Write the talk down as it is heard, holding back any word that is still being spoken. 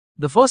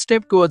The first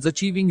step towards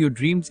achieving your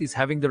dreams is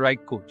having the right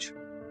coach.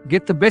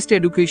 Get the best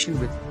education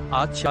with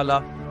Adshala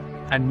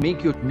and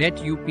make your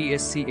NET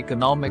UPSC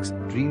economics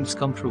dreams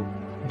come true.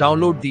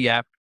 Download the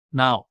app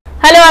now.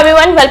 Hello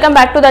everyone, welcome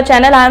back to the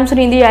channel. I am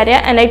Sunidhi Arya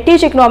and I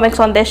teach economics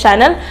on this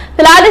channel.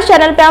 फिलहाल इस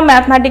channel पे हम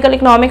mathematical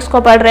economics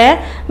को पढ़ रहे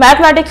हैं।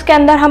 Mathematics के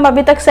अंदर हम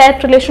अभी तक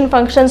set, relation,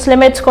 functions,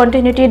 limits,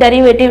 continuity,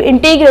 derivative,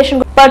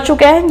 integration पढ़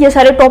चुके हैं। ये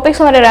सारे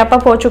टॉपिक्स हमारे रैप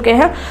अप हो चुके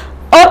हैं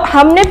और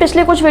हमने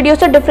पिछले कुछ वीडियो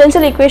से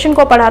डिफरेंशियल इक्वेशन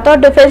को पढ़ा था और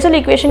डिफरेंशियल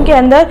इक्वेशन के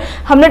अंदर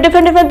हमने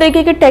डिफरेंट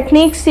तरीके की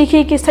टेक्निक्स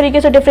सीखी, किस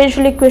तरीके से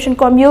डिफरेंशियल इक्वेशन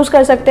को हम यूज़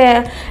कर सकते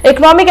हैं,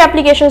 इकोनॉमिक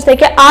एप्लीकेशंस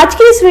देखे। आज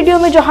की इस वीडियो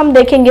में जो हम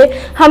देखेंगे,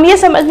 हम ये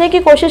समझने की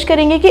कोशिश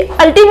करेंगे कि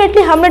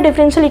अल्टीमेटली हमने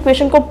डिफरेंशियल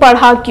इक्वेशन को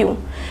पढ़ा क्यों।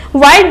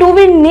 Why do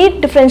we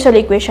need differential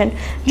equation?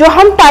 जो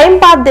हम टाइम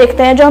पाथ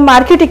देखते हैं, जो हम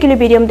मार्केट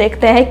इक्विलिब्रियम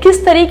देखते हैं,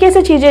 किस तरीके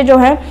से चीज़ें जो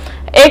हैं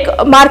एक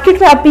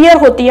मार्केट में अपीयर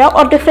होती है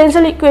और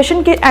डिफरेंशियल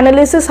इक्वेशन की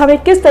एनालिसिस हमें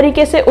किस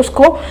तरीके से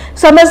उसको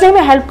समझने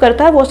में हेल्प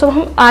करता है, वो सब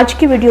हम आज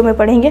की वीडियो में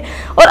पढ़ेंगे।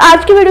 और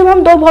आज की वीडियो में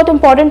हम दो बहुत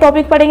इंपॉर्टेंट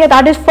टॉपिक पढ़ेंगे।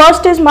 That is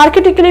first is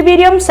market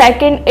equilibrium,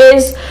 second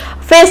is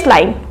phase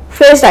line,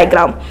 phase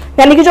diagram,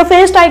 यानी कि जो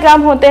फेस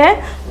डायग्राम होते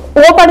हैं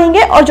वो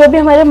पढ़ेंगे और जो भी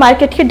हमारे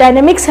मार्केट की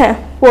डायनेमिक्स हैं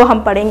वो हम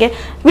पढ़ेंगे।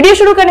 वीडियो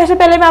शुरू करने से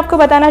पहले मैं आपको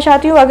बताना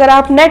चाहती हूँ, अगर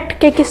आप नेट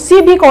के किसी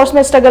भी कोर्स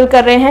में स्ट्रगल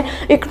कर रहे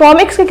हैं,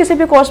 इकोनॉमिक्स के किसी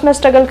भी कोर्स में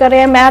स्ट्रगल कर रहे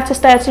हैं, maths,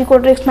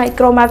 statistics,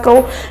 micro, macro,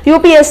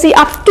 UPSC,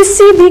 आप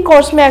किसी भी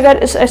कोर्स में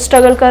अगर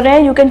स्ट्रगल कर रहे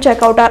हैं, you can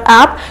check out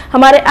our app.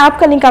 हमारे ऐप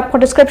का लिंक आपको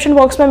डिस्क्रिप्शन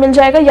बॉक्स में मिल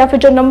जाएगा या फिर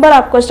जो नंबर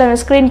आपको इस टाइम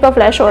स्क्रीन पर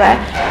फ्लैश हो रहा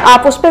है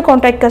आप उस पर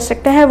कॉन्टैक्ट कर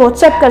सकते हैं,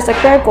 व्हाट्सएप कर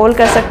सकते हैं, कॉल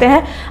कर सकते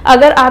हैं।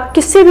 अगर आप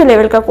किसी भी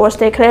लेवल का कोर्स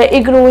देख रहे हैं,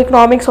 IGNOU,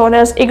 economics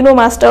honours, IGNOU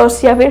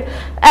masters या फिर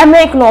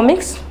एमए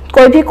इकोनॉमिक्स,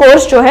 कोई भी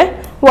कोर्स जो है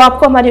वो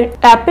आपको हमारी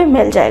ऐप पे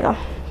मिल जाएगा।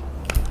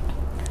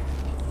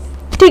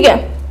 ठीक है,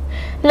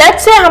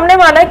 लेट्स से हमने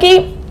माना कि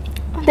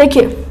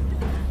देखिए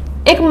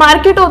एक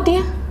मार्केट होती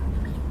है,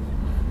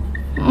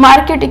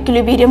 मार्केट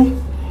इक्विलिब्रियम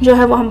जो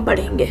है वो हम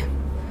पढ़ेंगे।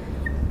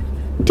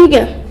 ठीक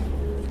है,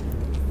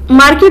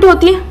 मार्केट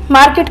होती है,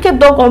 मार्केट के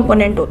दो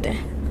कंपोनेंट होते हैं,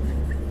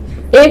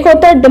 एक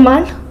होता है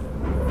डिमांड,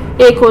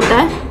 एक होता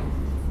है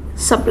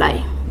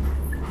supply.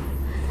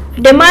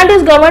 Demand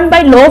is govern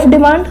by law of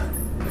demand.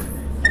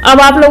 अब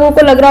आप लोगों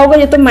को लग रहा होगा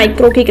ये तो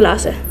माइक्रो की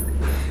क्लास है।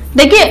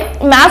 देखिए,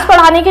 मैथ्स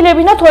पढ़ाने के लिए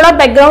भी ना थोड़ा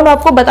बैकग्राउंड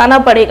आपको बताना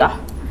पड़ेगा,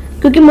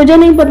 क्योंकि मुझे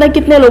नहीं पता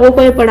कितने लोगों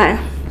को ये पढ़ा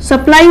है।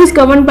 Supply is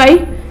govern by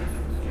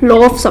law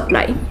of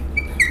supply.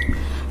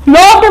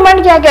 Law of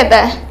demand क्या कहता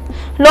है?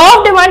 लॉ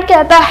ऑफ डिमांड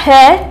कहता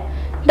है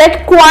that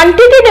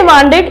quantity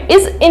demanded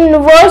is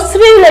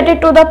inversely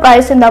related to the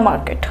price in the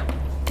market.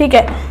 ठीक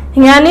है,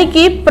 यानी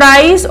कि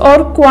प्राइस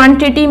और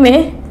क्वांटिटी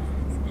में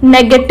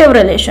नेगेटिव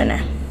रिलेशन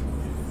है।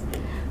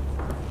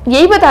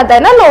 यही बताता है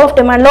ना law of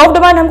demand. Law of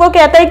demand हमको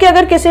कहता है कि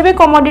अगर किसी भी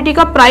कमोडिटी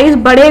का प्राइस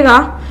बढ़ेगा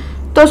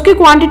तो उसकी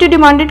क्वांटिटी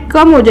डिमांडेड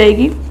कम हो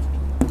जाएगी,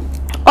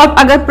 और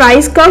अगर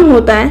प्राइस कम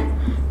होता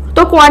है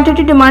तो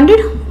क्वांटिटी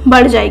डिमांडेड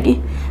बढ़ जाएगी।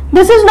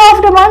 This is law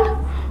of demand.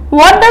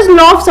 What does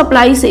law of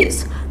supply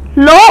says?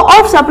 Law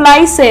of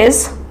supply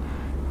says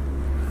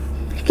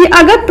कि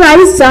अगर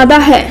प्राइस ज्यादा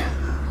है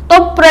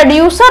तो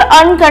प्रोड्यूसर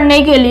अर्न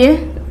करने के लिए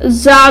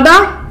ज्यादा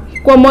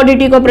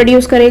कमोडिटी को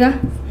प्रोड्यूस करेगा।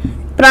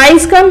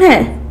 प्राइस कम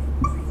है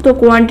तो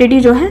क्वांटिटी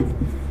जो है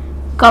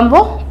कम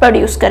वो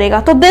प्रोड्यूस करेगा।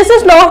 तो this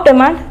is law of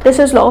demand, this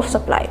is law of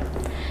supply.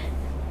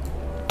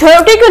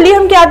 Theoretically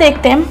हम क्या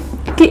देखते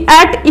हैं कि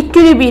at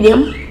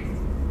equilibrium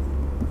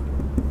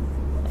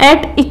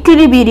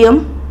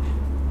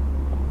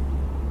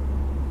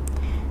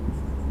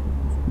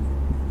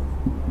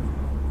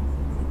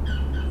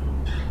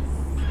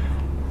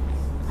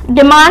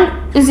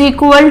demand is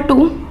equal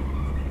to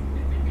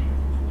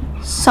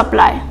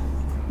supply.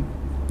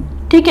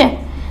 ठीक है,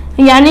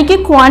 यानी कि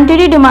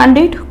क्वांटिटी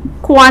डिमांडेड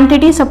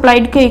क्वांटिटी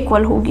सप्लाइड के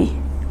इक्वल होगी।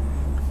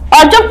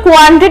 और जब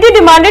क्वांटिटी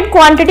डिमांडेड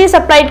क्वांटिटी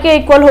सप्लाइड के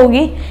इक्वल होगी,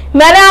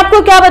 मैंने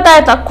आपको क्या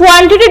बताया था,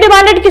 क्वांटिटी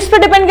डिमांडेड किस पे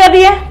डिपेंड कर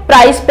रही है?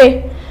 प्राइस पे।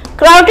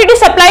 क्वांटिटी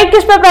सप्लाइड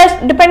किस पे प्राइस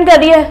डिपेंड कर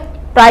रही है?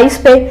 प्राइस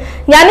पे।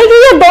 यानी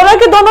कि ये दोनों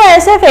के दोनों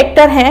ऐसे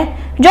फैक्टर हैं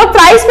जो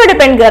प्राइस पे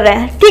डिपेंड कर रहे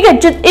हैं। ठीक है,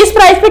 इस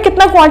प्राइस पे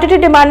कितना क्वांटिटी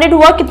डिमांडेड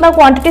हुआ, कितना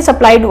क्वांटिटी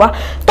सप्लाइड हुआ,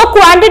 तो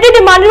क्वांटिटी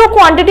डिमांडेड और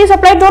क्वांटिटी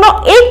सप्लाइड दोनों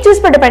एक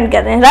चीज पे डिपेंड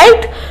कर रहे हैं,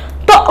 राइट?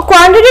 तो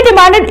quantity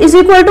demanded is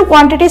equal to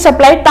quantity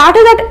supplied, that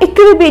is at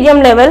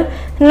equilibrium level.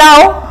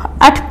 Now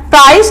at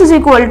price is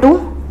equal to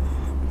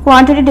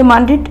quantity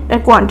demanded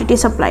and quantity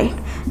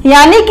supplied.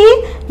 यानी कि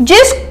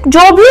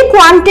जो भी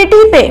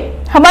क्वांटिटी पे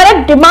हमारा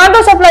डिमांड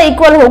और सप्लाई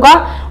इक्वल होगा,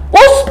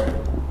 उस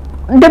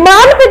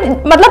डिमांड पे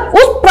मतलब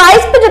उस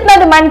प्राइस पे जितना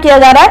डिमांड किया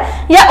जा रहा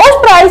है या उस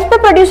प्राइस पे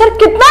प्रोड्यूसर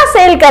कितना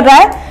सेल कर रहा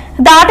है,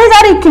 that is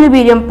our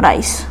equilibrium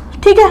price.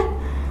 ठीक है,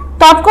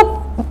 तो आपको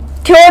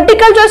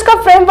थ्योरेटिकल जो इसका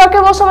फ्रेमवर्क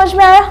है वो समझ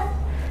में आया।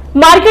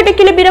 मार्केट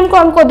इक्विलिब्रियम को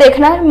हमको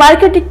देखना है।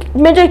 मार्केट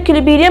में जो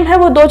इक्विलिब्रियम है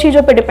वो दो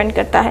चीजों पे डिपेंड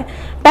करता है,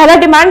 पहला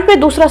डिमांड पे,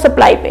 दूसरा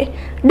सप्लाई पे।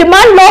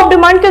 डिमांड लॉ ऑफ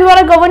डिमांड के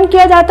द्वारा गवर्न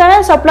किया जाता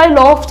है, सप्लाई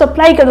लॉ ऑफ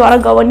सप्लाई के द्वारा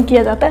गवर्न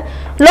किया जाता है।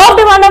 लॉ ऑफ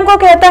डिमांड हमको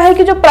कहता है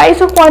कि जो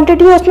प्राइस और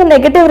क्वांटिटी है उसमें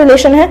नेगेटिव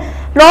रिलेशन है।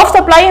 लॉ ऑफ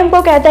सप्लाई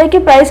हमको कहता है कि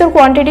प्राइस और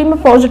क्वांटिटी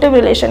में पॉजिटिव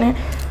रिलेशन है।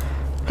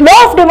 लॉ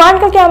ऑफ डिमांड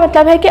का क्या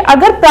मतलब है कि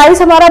अगर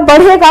प्राइस हमारा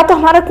बढ़ेगा तो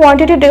हमारा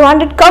क्वांटिटी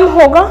डिमांडेड कम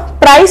होगा,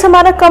 प्राइस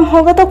हमारा कम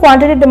होगा तो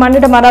क्वांटिटी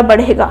डिमांडेड हमारा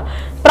बढ़ेगा।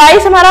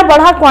 प्राइस हमारा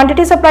बढ़ा,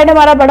 क्वांटिटी सप्लाइड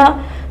हमारा बढ़ा,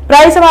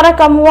 प्राइस हमारा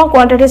कम हुआ,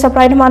 क्वांटिटी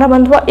सप्लाइड हमारा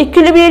बंद हुआ।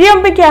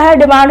 इक्विलिब्रियम पे क्या है,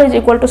 demand is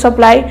equal to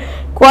supply,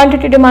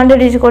 quantity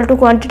demanded is equal to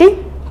quantity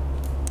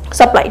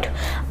supplied.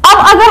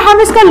 अब अगर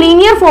हम इसका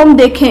लीनियर फॉर्म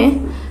देखें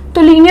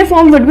तो linear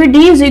form would be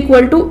D is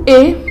equal to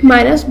A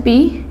minus B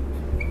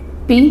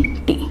P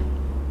T.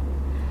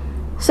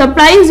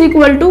 Supply is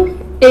equal to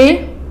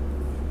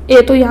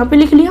ए तो यहां पे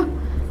लिख लिया,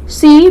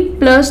 C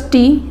plus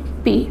T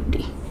P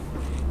T.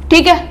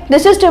 ठीक है,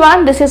 this is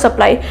demand, this is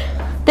supply.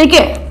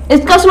 देखिए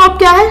इसका स्लोप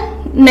क्या है,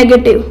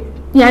 नेगेटिव,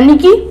 यानी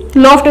कि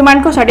लॉ ऑफ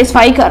डिमांड को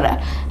सेटिस्फाई कर रहा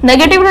है।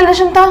 नेगेटिव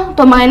रिलेशन था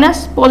तो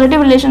माइनस,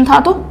 पॉजिटिव रिलेशन था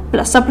तो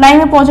प्लस। सप्लाई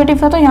में पॉजिटिव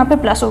था तो यहाँ पे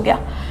प्लस हो गया।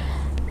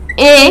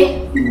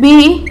 A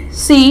B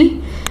C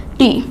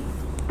T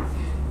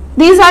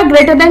these are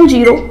greater than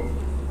zero,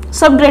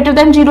 सब ग्रेटर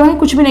देन जीरो है,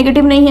 कुछ भी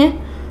नेगेटिव नहीं है।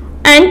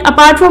 And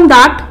apart from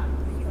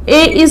that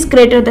A is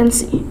greater than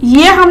सी।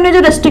 ये हमने जो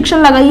रेस्ट्रिक्शन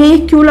लगाई है, ये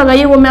क्यों लगाई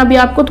है वो मैं अभी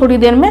आपको थोड़ी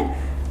देर में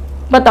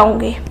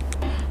बताऊंगी।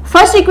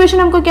 फर्स्ट इक्वेशन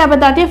हमको क्या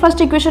बताती है,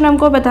 फर्स्ट इक्वेशन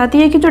हमको बताती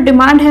है कि जो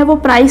डिमांड है वो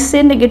प्राइस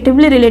से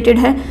नेगेटिवली रिलेटेड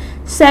है।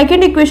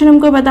 सेकंड इक्वेशन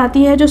हमको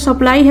बताती है जो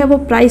सप्लाई है वो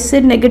प्राइस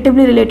से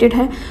नेगेटिवली रिलेटेड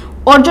है।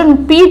 और जो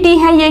पीटी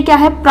है ये क्या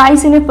है,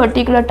 price in a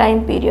particular time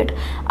period.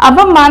 अब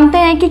हम मानते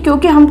हैं कि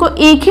क्योंकि हमको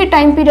एक ही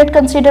टाइम पीरियड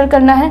कंसीडर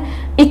करना है,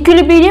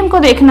 इक्विलिब्रियम को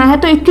देखना है,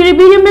 तो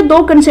इक्विलिब्रियम में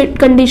दो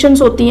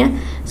कंडीशंस होती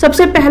हैं।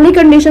 सबसे पहली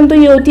कंडीशन तो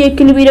ये होती है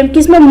इक्विलिब्रियम की,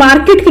 इसमें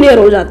मार्केट क्लियर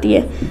हो जाती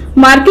है।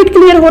 मार्केट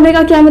क्लियर होने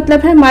का क्या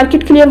मतलब है,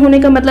 मार्केट क्लियर होने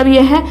का मतलब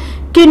ये है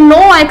कि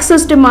नो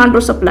एक्सेस डिमांड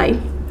और सप्लाई,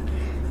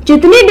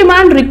 जितनी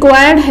डिमांड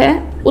रिक्वायर्ड है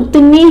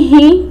उतनी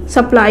ही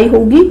सप्लाई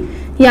होगी।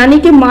 यानी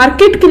कि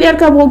मार्केट क्लियर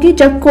कब होगी,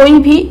 जब कोई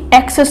भी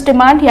एक्सेस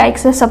डिमांड या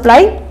एक्सेस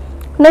सप्लाई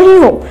नहीं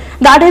हो।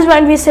 That is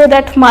when we say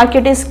that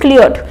market is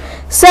cleared.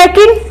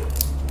 Second,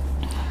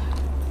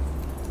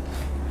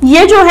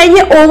 ये जो है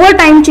ये ओवर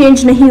टाइम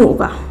चेंज नहीं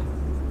होगा,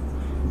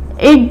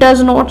 it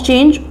does not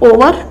change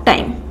over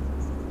time,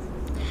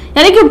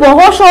 यानी कि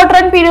बहुत शॉर्ट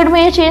रन पीरियड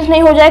में ये चेंज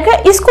नहीं हो जाएगा,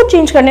 इसको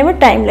चेंज करने में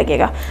टाइम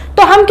लगेगा।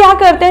 तो हम क्या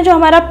करते हैं, जो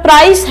हमारा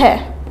प्राइस है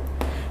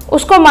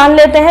उसको मान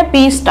लेते हैं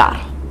P star.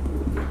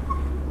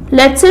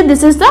 Let's say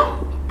this is the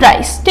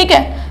price. ठीक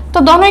है, तो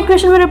दोनों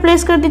इक्वेशन में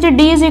रिप्लेस कर दीजिए।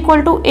 D is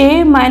equal to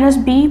A minus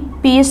B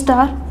P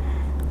star,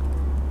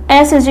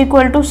 S is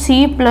equal to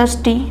C plus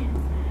T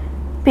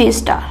P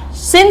star.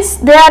 Since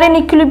they are in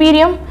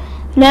equilibrium,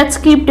 let's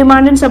keep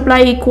demand and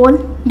supply equal.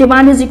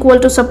 Demand is equal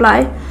to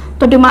supply,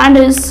 तो demand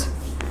is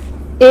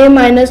a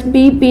minus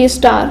b p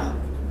star,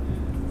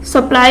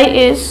 supply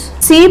is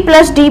c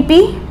plus dp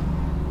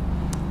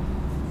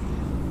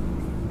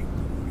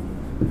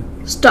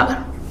star।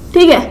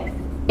 ठीक है,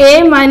 a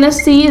minus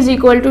c is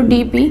equal to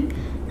dp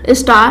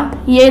star,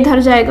 ये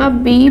इधर जाएगा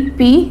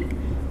bp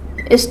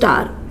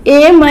star। a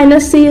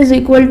minus c is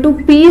equal to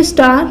p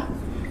star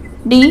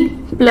d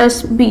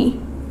plus b।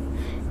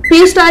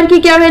 p star की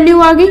क्या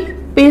value आ गई,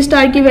 p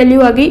star की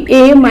value आ गई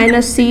a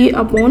minus c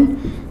upon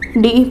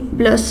d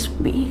plus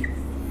b।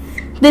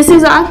 This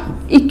is are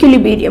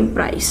equilibrium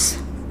price.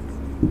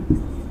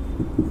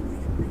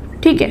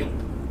 ठीक है,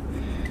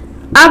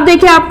 आप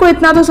देखिए आपको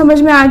इतना तो समझ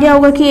में आ गया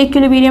होगा कि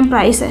इक्विलिब्रियम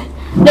प्राइस है,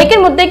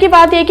 लेकिन मुद्दे की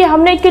बात यह कि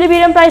हमने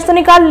इक्विलिब्रियम प्राइस तो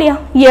निकाल लिया,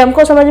 ये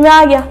हमको समझ में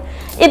आ गया।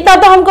 इतना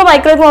तो हमको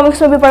माइक्रो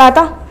इकोनॉमिक्स में भी पढ़ा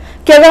था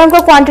कि अगर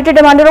हमको क्वांटिटी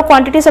डिमांडेड और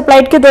क्वांटिटी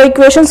सप्लाइड के दो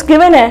इक्वेशंस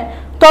गिवन है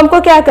तो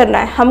हमको क्या करना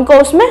है,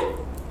 हमको उसमें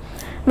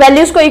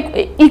वैल्यूज को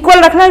इक्वल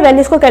रखना है,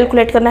 वैल्यूज को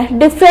कैलकुलेट करना है।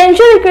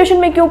 डिफरेंशियल इक्वेशन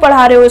में क्यों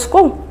पढ़ा रहे हो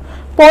इसको,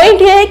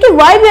 पॉइंट ये है कि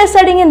why we are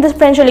studying in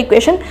differential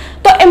equation.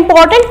 तो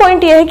इंपॉर्टेंट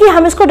पॉइंट ये है कि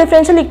हम इसको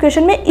डिफरेंशियल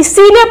इक्वेशन में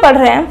इसीलिए पढ़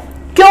रहे हैं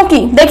क्योंकि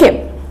देखिए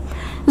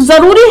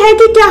जरूरी है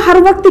कि क्या हर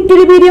वक्त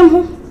इक्विलिब्रियम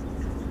हो।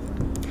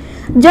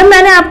 जब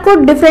मैंने आपको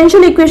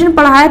डिफरेंशियल इक्वेशन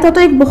पढ़ाया था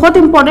तो एक बहुत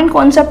इंपॉर्टेंट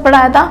कॉन्सेप्ट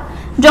पढ़ाया था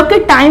जो कि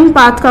टाइम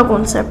पाथ का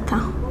कॉन्सेप्ट था।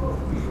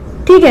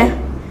 ठीक है,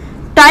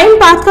 टाइम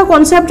पाथ का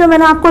कॉन्सेप्ट जो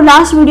मैंने आपको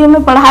लास्ट वीडियो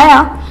में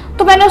पढ़ाया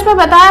तो मैंने उसमें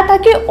बताया था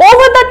कि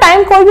ओवर द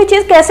टाइम कोई भी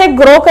चीज कैसे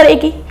ग्रो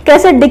करेगी,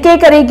 कैसे डिके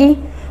करेगी,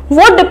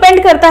 वो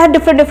डिपेंड करता है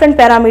डिफरेंट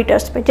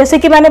पैरामीटर्स पे। जैसे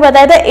कि मैंने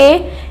बताया था a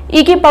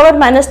e की पावर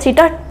माइनस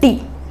थीटा t।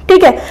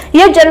 ठीक है,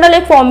 ये जनरल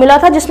एक फॉर्मूला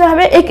था जिसमें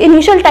हमें एक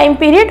इनिशियल टाइम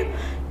पीरियड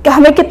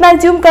हमें कितना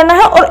एज्यूम करना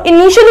है और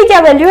इनिशियली क्या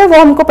वैल्यू है वो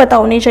हमको पता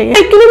होनी चाहिए।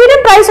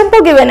 इक्विलिब्रियम प्राइस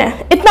हमको गिवन है,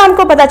 इतना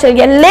हमको पता चल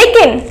गया।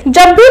 लेकिन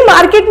जब भी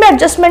मार्केट में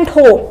एडजस्टमेंट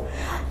हो,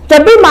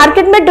 जब भी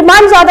मार्केट में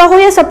डिमांड ज्यादा हो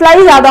या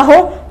सप्लाई ज्यादा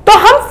हो, तो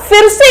हम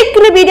फिर से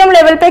इक्विलिब्रियम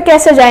लेवल पे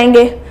कैसे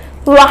जाएंगे,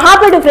 वहां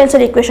पे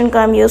डिफरेंशियल इक्वेशन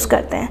का हम यूज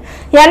करते हैं।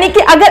 यानी कि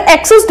अगर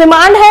एक्सेस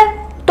डिमांड है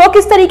तो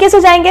किस तरीके से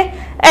जाएंगे,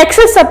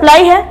 एक्सेस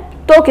सप्लाई है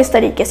तो किस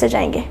तरीके से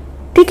जाएंगे।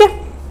 ठीक है,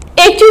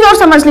 एक चीज और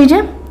समझ लीजिए,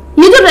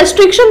 ये जो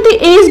रेस्ट्रिक्शन थी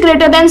a is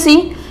greater than c,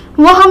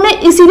 वो हमने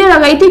इसीलिए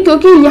लगाई थी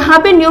क्योंकि यहाँ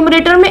पे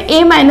न्यूमरेटर में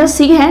a माइनस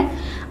सी है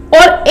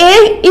और a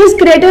इज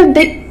ग्रेटर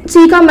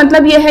c का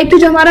मतलब ये है कि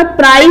जो हमारा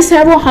प्राइस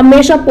है वो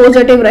हमेशा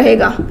पॉजिटिव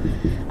रहेगा।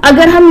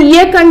 अगर हम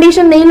ये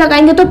कंडीशन नहीं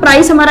लगाएंगे तो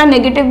प्राइस हमारा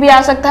नेगेटिव भी आ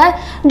सकता है,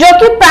 जो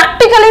कि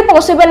प्रैक्टिकली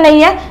पॉसिबल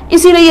नहीं है,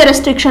 इसीलिए ये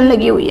रेस्ट्रिक्शन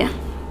लगी हुई है।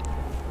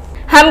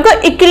 हमको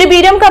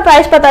इक्विलिब्रियम का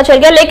प्राइस पता चल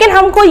गया, लेकिन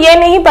हमको ये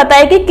नहीं पता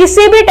है कि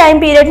किसी भी टाइम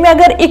पीरियड में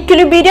अगर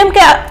इक्विलिब्रियम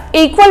का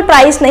इक्वल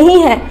प्राइस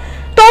नहीं है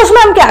तो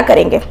उसमें हम क्या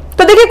करेंगे।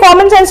 तो देखिए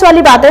कॉमन सेंस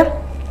वाली बात है,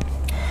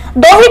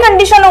 दो ही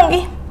कंडीशन होंगी,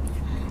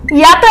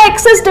 या तो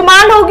एक्सेस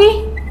डिमांड होगी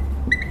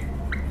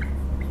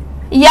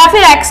या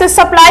फिर एक्सेस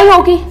सप्लाई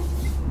होगी।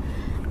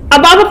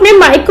 अब आप अपने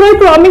माइक्रो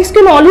इकोनॉमिक्स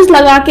की नॉलेज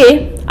लगा के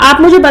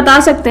आप मुझे बता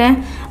सकते हैं,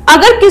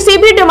 अगर किसी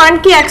भी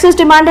डिमांड की एक्सेस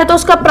डिमांड है तो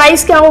उसका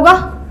प्राइस क्या होगा,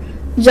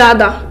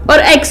 ज्यादा, और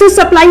एक्सेस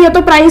सप्लाई है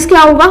तो प्राइस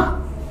क्या होगा,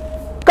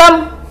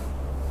 कम।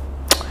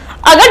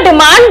 अगर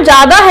डिमांड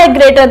ज्यादा है,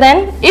 greater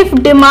than, if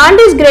demand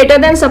is greater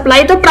than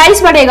supply तो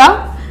प्राइस बढ़ेगा,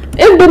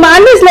 if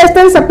demand is less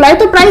than supply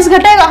तो प्राइस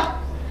घटेगा।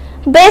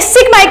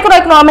 बेसिक माइक्रो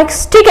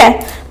इकोनॉमिक्स, ठीक है।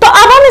 तो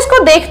अब हम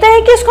इसको देखते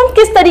हैं कि इसको हम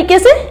किस तरीके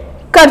से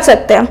कर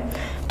सकते हैं।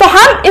 तो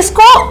हम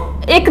इसको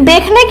एक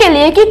देखने के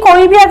लिए कि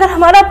कोई भी अगर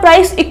हमारा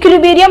प्राइस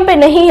इक्विलिब्रियम पे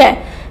नहीं है,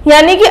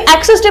 यानी कि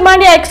एक्सेस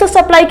डिमांड या एक्सेस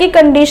सप्लाई की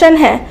कंडीशन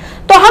है,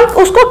 तो हम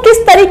उसको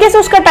किस तरीके से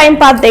उसका टाइम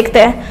पाथ देखते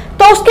हैं।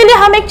 तो उसके लिए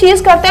हम एक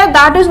चीज करते हैं,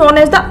 that is known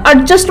as the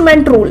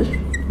adjustment rule,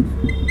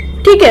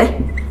 ठीक है।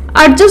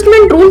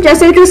 एडजस्टमेंट रूल,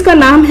 जैसे कि इसका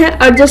नाम है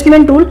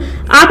एडजस्टमेंट रूल,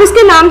 आप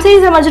इसके नाम से ही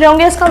समझ रहे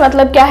होंगे इसका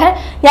मतलब क्या है,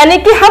 यानी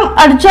कि हम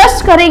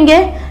एडजस्ट करेंगे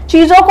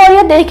चीजों को,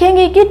 ये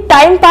देखेंगे कि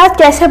टाइम पाथ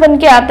कैसे बन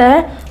के आता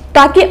है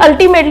ताकि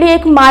अल्टीमेटली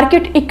एक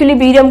मार्केट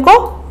इक्विलिब्रियम को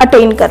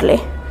अटेन कर ले।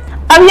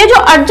 अब ये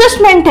जो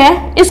एडजस्टमेंट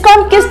है इसको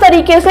हम किस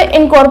तरीके से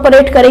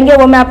इनकॉर्पोरेट करेंगे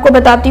वो मैं आपको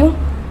बताती हूँ।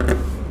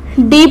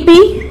 dp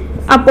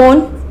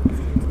अपॉन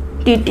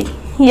dt,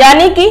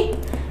 यानी कि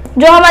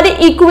जो हमारी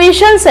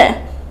इक्वेशंस है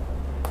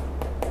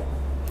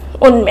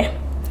उनमें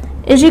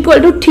is equal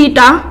to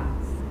theta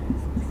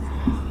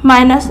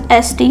minus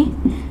S T,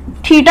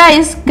 theta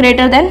is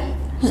greater than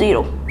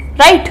 0,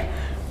 right,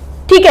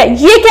 ठीक है।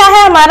 ये क्या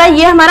है हमारा,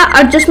 ये हमारा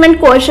एडजस्टमेंट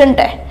कोएफिशिएंट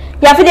है,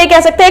 या फिर ये कह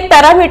सकते हैं एक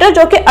पैरामीटर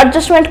जो कि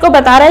एडजस्टमेंट को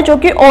बता रहा है, जो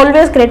कि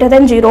ऑलवेज ग्रेटर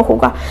देन 0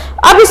 होगा।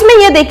 अब इसमें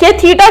ये देखिए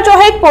थीटा जो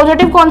है एक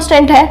पॉजिटिव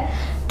कांस्टेंट है,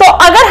 तो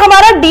अगर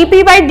हमारा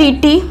dp by D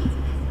T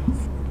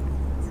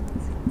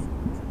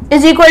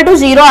is equal to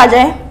 0 आ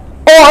जाए,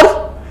 और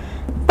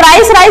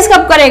प्राइस राइज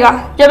कब करेगा,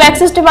 जब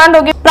एक्सेस डिमांड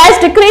होगी,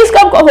 प्राइस डिक्रीज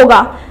कब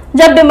होगा,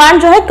 जब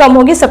डिमांड जो है कम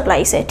होगी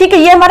सप्लाई से, ठीक है।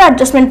 ये हमारा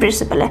एडजस्टमेंट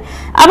प्रिंसिपल है।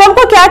 अब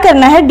हमको क्या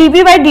करना है,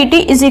 dp by D T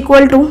is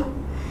equal to,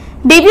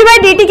 dp by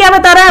D T क्या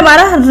बता रहा है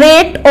हमारा,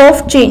 rate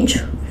of change.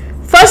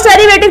 First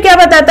derivative क्या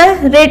बताता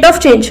है, रेट ऑफ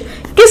चेंज।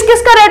 किस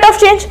किस का rate of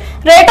change,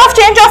 rate of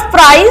change of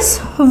price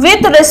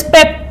with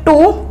respect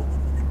to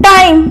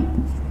time.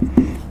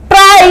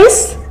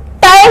 Price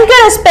time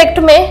के रिस्पेक्ट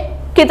में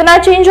कितना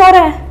चेंज हो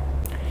रहा है,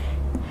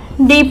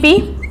 dp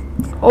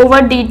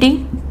over dt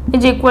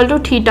is equal to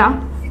theta,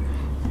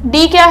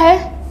 d क्या है,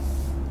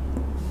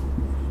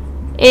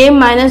 a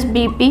minus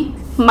B P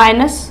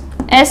minus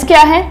s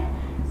क्या है,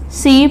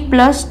 c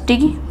प्लस डी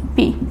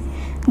पी।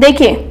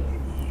 देखिए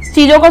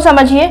चीजों को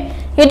समझिए,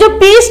 ये जो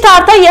p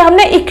स्टार था ये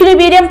हमने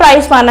इक्विलिब्रियम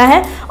प्राइस माना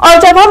है, और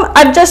जब हम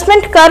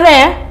एडजस्टमेंट कर रहे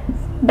हैं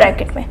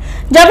ब्रैकेट में,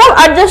 जब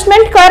हम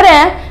एडजस्टमेंट कर रहे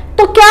हैं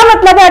तो क्या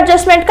मतलब है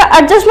एडजस्टमेंट का,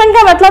 एडजस्टमेंट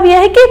का मतलब यह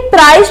है कि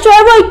प्राइस जो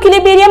है वो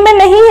इक्विलिब्रियम में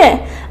नहीं है।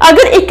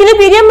 अगर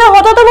इक्विलिब्रियम में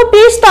होता तो वो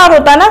p स्टार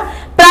होता ना।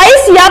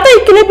 प्राइस या तो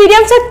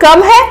इक्विलिब्रियम से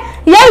कम है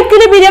या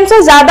इक्विलिब्रियम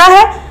से ज्यादा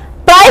है,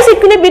 प्राइस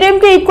इक्विलिब्रियम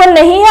के इक्वल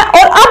नहीं है।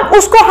 और अब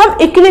उसको हम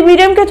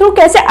इक्विलिब्रियम के थ्रू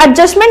कैसे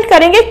एडजस्टमेंट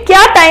करेंगे,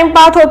 क्या टाइम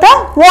पाथ होता है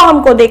वो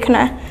हमको देखना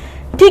है,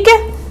 ठीक है।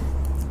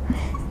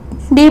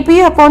 dp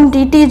upon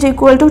dt is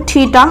equal to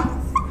theta,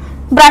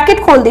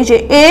 bracket खोल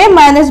दीजिए, a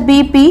minus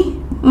B P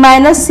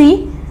minus C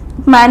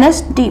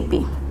minus D P,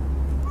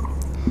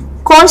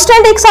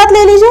 constant एक साथ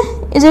ले लीजिए,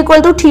 is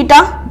equal to theta,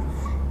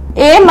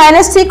 a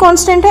minus C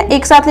constant है,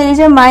 एक साथ ले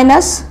लीजिए,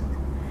 माइनस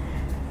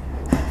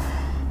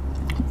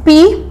p,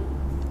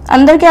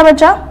 अंदर क्या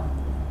बचा,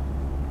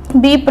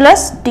 b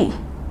प्लस डी,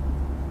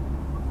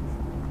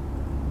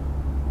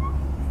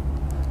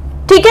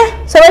 ठीक है।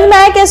 समझ में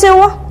आया कैसे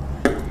हुआ,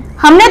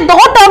 हमने दो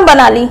टर्म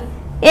बना ली,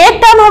 एक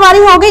टर्म हमारी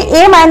हो गई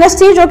a माइनस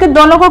सी, जो कि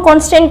दोनों को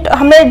कांस्टेंट,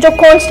 हमने जो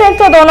कांस्टेंट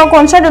थे दोनों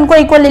कांस्टेंट उनको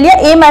इक्वल ले लिया,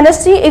 a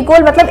माइनस सी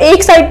इक्वल मतलब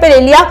एक साइड पे ले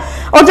लिया,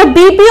 और जो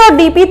bp और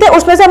dp थे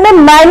उसमें से हमने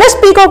माइनस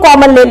p को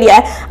कॉमन ले लिया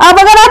है। अब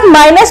अगर आप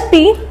minus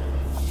p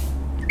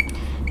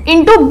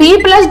into B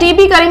plus D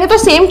P करेंगे तो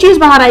सेम चीज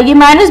बाहर आएगी,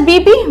 minus B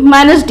P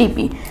minus D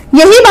P,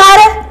 यही बाहर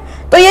है।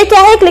 तो ये क्या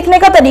है, एक लिखने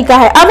का तरीका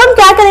है। अब हम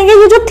क्या करेंगे,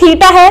 ये जो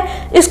थीटा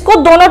है इसको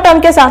दोनों टर्म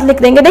के साथ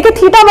लिख देंगे। देखिए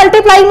थीटा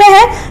मल्टीप्लाई में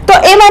है तो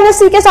a माइनस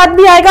सी के साथ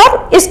भी आएगा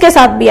और इसके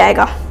साथ भी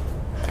आएगा,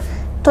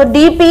 तो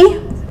dp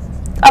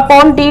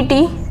upon dt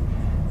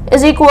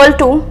is equal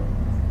to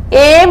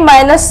a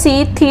minus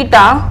C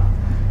theta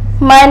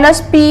minus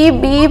P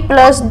B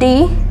plus D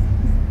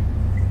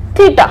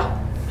theta,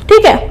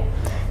 ठीक है।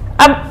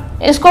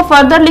 अब इसको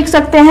फर्दर लिख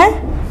सकते हैं,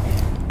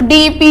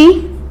 dp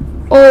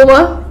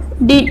ओवर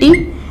dt,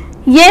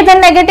 ये इधर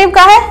नेगेटिव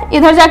का है,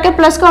 इधर जाके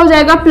प्लस का हो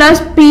जाएगा, plus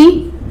P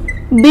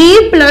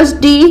B plus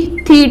D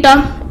theta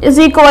is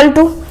equal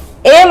to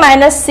a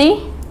minus C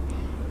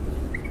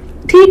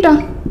theta.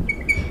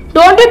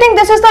 Don't you think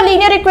this is the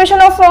linear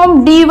equation of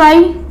form dy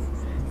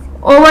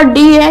over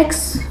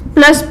dx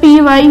plus py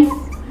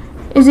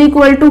is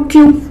equal to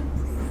q,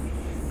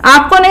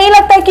 आपको नहीं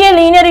लगता कि ये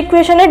linear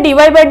equation है dy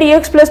by D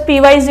x plus P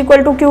Y is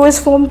equal to Q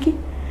इस form की?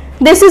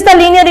 This is the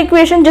linear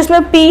equation जिसमें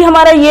p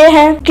हमारा ये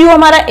है, q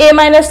हमारा a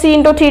minus C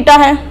into theta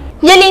है।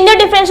 ये लीनियर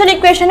डिफरेंशियल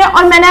इक्वेशन है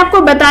और मैंने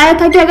आपको बताया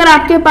था कि अगर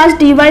आपके पास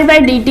dy by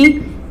D T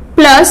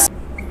plus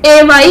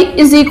A Y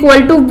is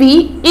equal to be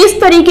इस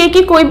तरीके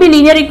की कोई भी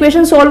लीनियर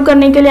इक्वेशन सोल्व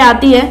करने के लिए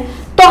आती है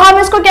तो हम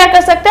इसको क्या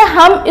कर सकते हैं,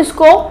 हम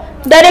इसको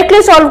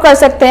डायरेक्टली सॉल्व कर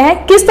सकते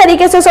हैं। किस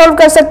तरीके से सॉल्व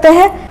कर सकते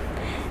हैं?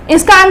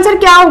 इसका आंसर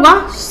क्या होगा,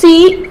 c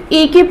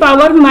e की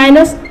power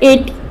minus A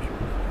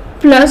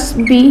plus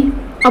B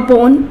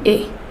upon A.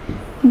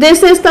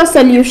 This is the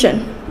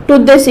solution to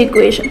this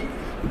equation.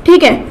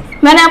 ठीक है,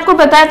 मैंने आपको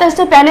बताया था,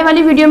 इससे पहले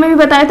वाली वीडियो में भी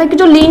बताया था कि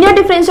जो लीनियर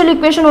डिफरेंशियल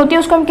इक्वेशन होती है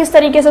उसको हम किस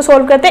तरीके से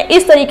सोल्व करते हैं,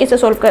 इस तरीके से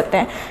सोल्व करते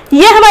हैं।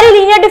 ये हमारी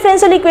लीनियर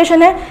डिफरेंशियल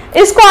इक्वेशन है,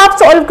 इसको आप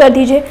सोल्व कर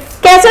दीजिए।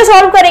 कैसे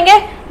सोल्व करेंगे?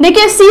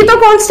 देखिए c तो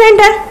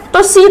कांस्टेंट है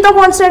तो c तो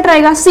कांस्टेंट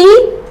रहेगा, c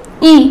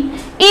e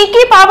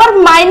की पावर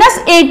माइनस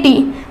ए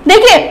टी।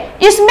 देखिए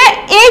इसमें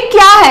a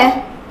क्या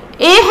है,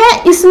 a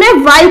है इसमें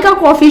y का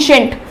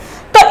कोफिशिएंट,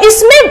 तो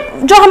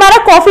इसमें जो हमारा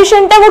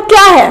कोफिशिएंट है वो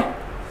क्या है,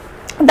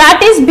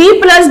 that is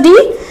b plus D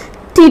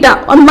theta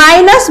और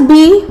minus b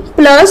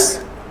plus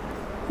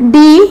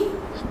D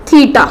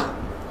theta.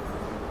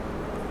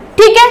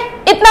 ठीक है,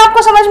 इतना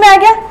आपको समझ में आ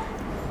गया,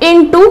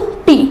 इनटू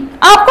टी।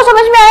 आपको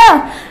समझ में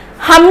आया?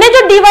 हमने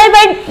जो dy by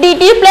D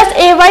T plus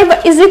A Y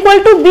is equal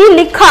to be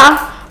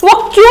लिखा,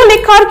 वो क्यों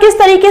लिखा और किस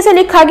तरीके से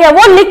लिखा गया,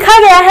 वो लिखा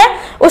गया है,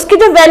 उसकी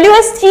जो वैल्यू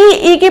है c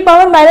e की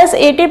power minus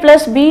A T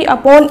plus B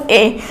upon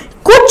ए।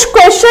 कुछ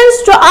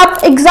क्वेश्चंस जो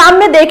आप एग्जाम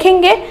में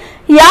देखेंगे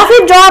या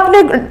फिर जो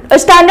आपने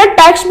स्टैंडर्ड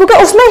टेक्स्ट बुक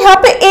है उसमें यहाँ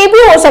पे ए भी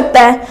हो सकता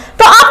है,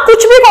 तो आप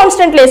कुछ भी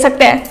कांस्टेंट ले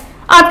सकते हैं।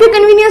 आपके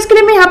कन्वीनियंस के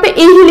लिए मैं यहाँ पे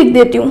ए ही लिख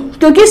देती हूँ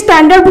क्योंकि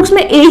स्टैंडर्ड बुक्स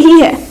में ए ही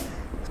है।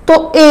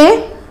 तो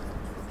ए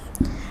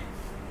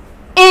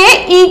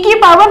ई की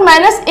power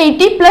minus A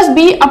T plus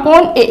B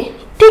upon ए।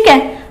 ठीक है,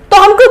 तो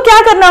हमको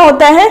क्या करना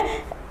होता है,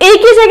 ए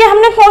की जगह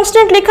हमने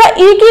कांस्टेंट लिखा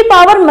e की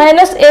पावर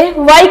माइनस ए,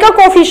 y का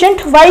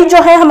कोफिशिएंट y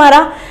जो है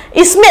हमारा,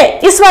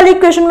 इसमें इस वाली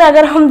इक्वेशन में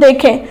अगर हम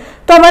देखें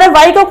तो हमारा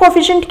y का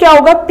कोफिशिएंट क्या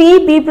होगा, p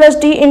b plus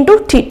D into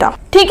theta.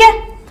 ठीक है,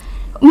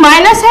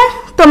 माइनस है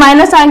तो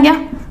माइनस आ गया,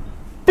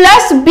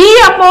 प्लस b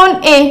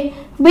अपॉन ए।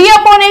 b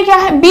अपॉन ए क्या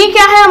है, b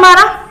क्या है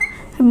हमारा,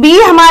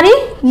 b हमारी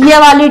ये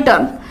वाली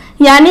टर्म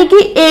यानी कि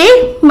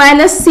a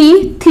minus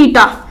C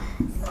theta.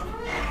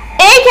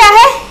 a क्या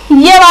है,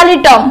 ये वाली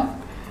टर्म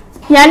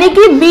यानी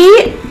कि b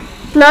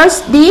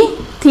प्लस डी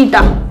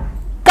थीटा।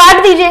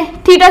 काट दीजिए,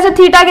 थीटा से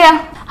थीटा गया,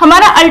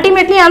 हमारा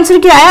अल्टीमेटली आंसर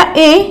क्या आया,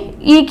 a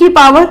e की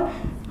power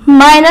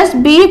minus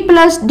B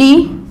plus D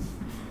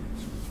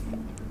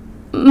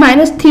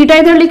minus theta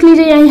इधर लिख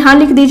लीजिए या यहां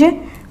लिख दीजिए,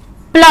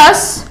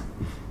 plus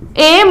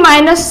a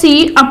minus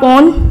C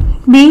upon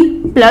B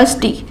plus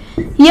D.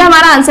 ये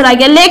हमारा आंसर आ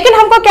गया। लेकिन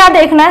हमको क्या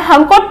देखना है,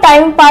 हमको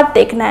टाइम पाथ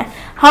देखना है,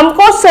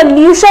 हमको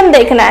सोल्यूशन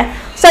देखना है।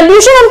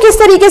 सोल्यूशन हम किस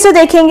तरीके से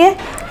देखेंगे,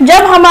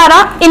 जब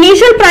हमारा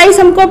इनिशियल प्राइस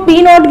हमको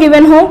पी नॉट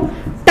गिवन हो,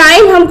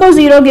 टाइम हमको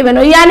 0 गिवन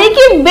हो, यानी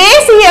कि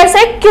बेस ईयर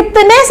से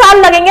कितने साल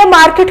लगेंगे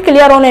मार्केट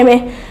क्लियर होने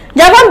में।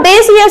 जब हम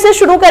बेस ईयर से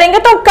शुरू करेंगे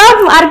तो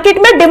कब मार्केट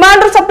में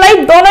डिमांड और सप्लाई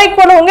दोनों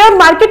इक्वल होंगे और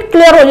मार्केट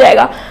क्लियर हो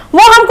जाएगा,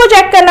 वो हमको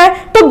चेक करना है।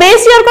 तो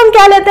बेस ईयर को हम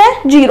क्या लेते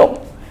हैं, 0,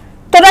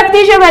 तो रख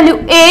दीजिए वैल्यू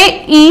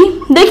ए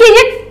ई। देखिए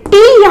ये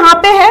टी यहाँ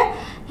पे है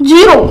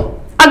 0,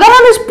 अगर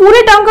हम इस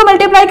पूरे टर्म को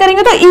मल्टीप्लाई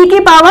करेंगे तो e की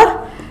power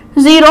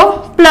 0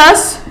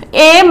 plus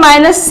a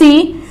minus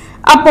C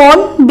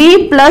upon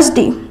b plus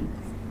D.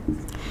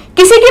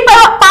 किसी की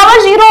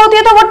पावर 0 होती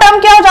है तो वो टर्म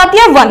क्या हो जाती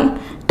है, 1,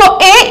 तो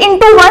a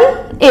into 1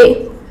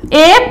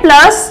 a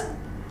plus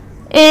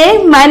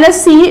a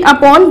minus C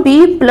upon b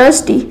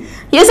plus D.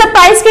 ये सब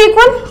प्राइस के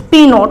इक्वल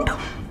p नोट।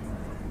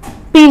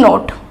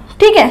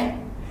 ठीक है,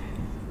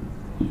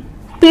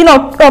 p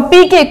नोट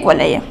p के इक्वल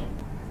है ये।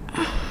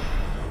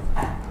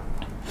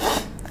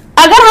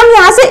 अगर हम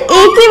यहां से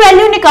a की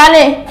वैल्यू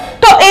निकालें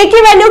तो a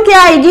की वैल्यू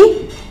क्या आएगी,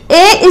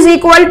 a is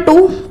equal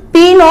to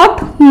P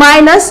not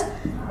minus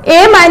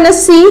a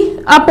minus C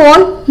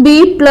upon b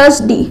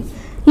plus D.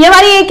 ये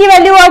हमारी a की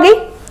वैल्यू आ गई।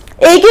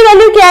 a की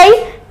वैल्यू क्या आई,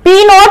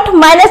 P not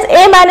minus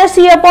a minus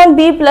C upon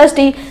b plus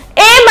D.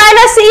 a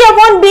minus C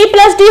upon b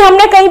plus D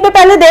हमने कहीं पे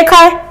पहले देखा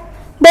है,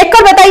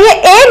 देखकर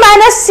बताइए। a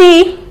minus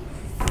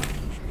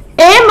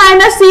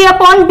C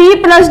upon b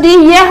plus D,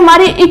 ये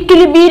हमारी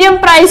इक्विलिब्रियम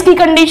प्राइस की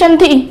कंडीशन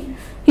थी।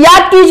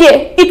 याद कीजिए,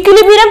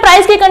 इक्विलिब्रियम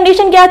प्राइस की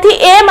कंडीशन क्या थी,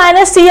 a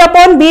minus C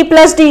upon B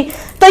plus D.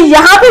 तो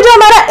यहाँ पे जो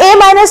हमारा a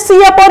minus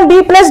C upon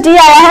B plus D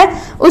आया है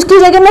उसकी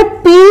जगह मैं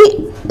p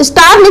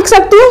स्टार लिख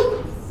सकती हूँ।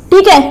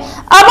 ठीक है,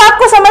 अब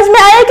आपको समझ में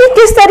आया कि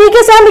किस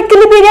तरीके से हम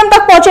इक्विलिब्रियम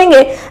तक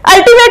पहुंचेंगे।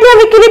 अल्टीमेटली हम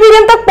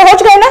इक्विलिब्रियम तक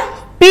पहुंच गए ना,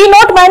 p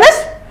not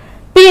minus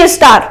p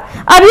star.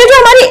 अब ये जो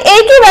हमारी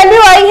a की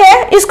वैल्यू आई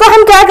है इसको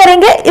हम क्या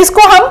करेंगे,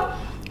 इसको हम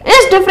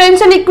इस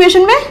डिफरेंशियल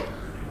इक्वेशन में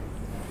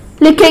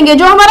लिखेंगे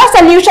जो हमारा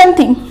सोल्यूशन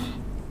थी।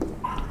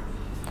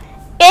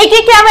 a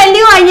की क्या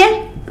वैल्यू आई है,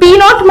 p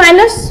not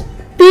minus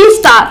p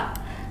star,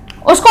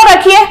 उसको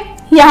रखिए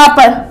यहां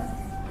पर।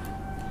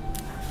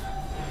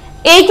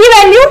 a की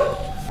value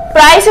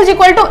price is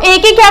equal to ए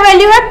की क्या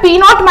वैल्यू है, P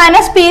not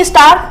minus P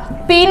star,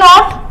 P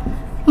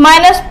not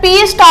minus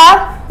P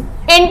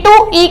star into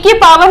ई की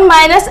पावर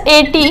माइनस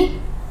ए टी।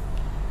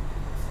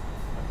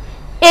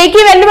 ए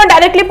की वैल्यू मैं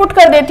डायरेक्टली पुट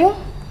कर देती हूं,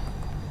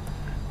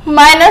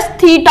 minus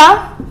theta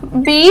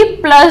B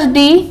plus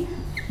D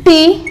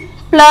T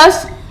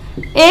plus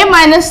ए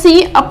minus C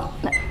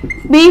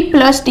B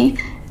plus T.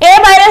 ए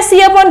minus सी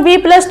upon B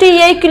plus T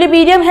ये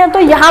equilibrium है, तो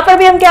यहां पर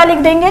भी हम क्या लिख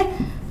देंगे,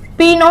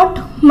 P not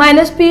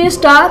minus P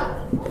star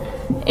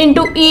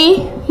into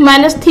E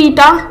minus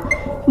theta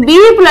B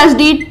plus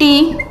D T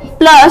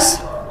plus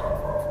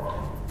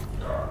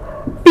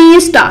P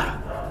star.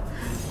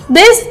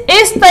 This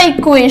is the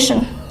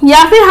equation,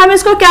 या फिर हम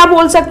इसको क्या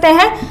बोल सकते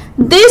हैं,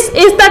 this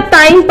is the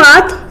time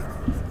path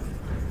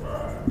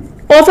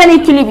of an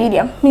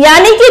equilibrium.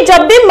 यानी कि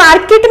जब भी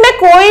मार्केट में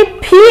कोई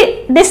भी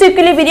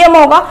डिसइक्विलिब्रियम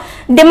होगा,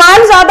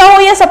 डिमांड ज्यादा हो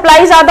या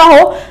सप्लाई ज्यादा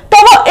हो,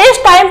 तो वो इस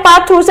टाइम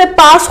पाथ थ्रू से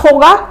पास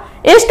होगा,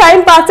 इस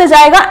टाइम पाथ से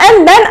जाएगा,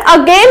 and then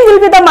again will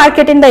be the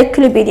market in the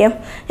equilibrium.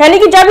 यानी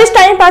कि जब इस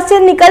टाइम पाथ से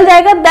निकल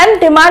जाएगा, then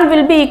demand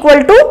will be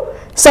equal to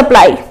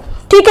supply.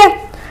 ठीक है,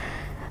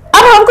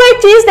 अब हमको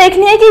एक चीज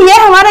देखनी है कि ये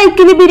हमारा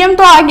इक्विलिब्रियम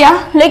तो आ गया,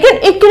 लेकिन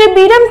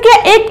इक्विलिब्रियम के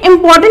एक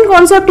इंपॉर्टेंट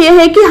कॉन्सेप्ट ये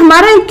है कि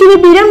हमारा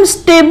इक्विलिब्रियम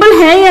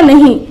स्टेबल है या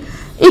नहीं।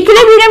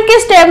 इक्विलिब्रियम की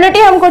स्टेबिलिटी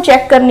हमको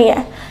चेक करनी है।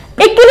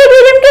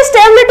 इक्विलिब्रियम की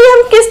स्टेबिलिटी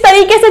हम किस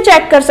तरीके से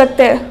चेक कर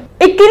सकते हैं?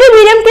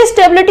 इक्विलिब्रियम की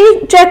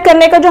स्टेबिलिटी चेक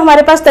करने का जो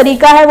हमारे पास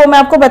तरीका है वो मैं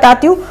आपको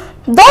बताती हूँ।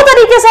 दो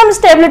तरीके से हम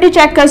स्टेबिलिटी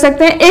चेक कर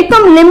सकते हैं, एक तो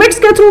हम लिमिट्स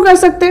के थ्रू कर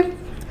सकते हैं,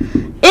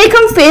 एक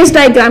हम फेज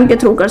डायग्राम के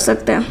थ्रू कर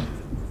सकते हैं।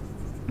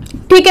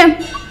 ठीक है,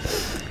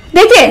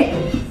 देखिए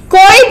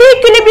कोई भी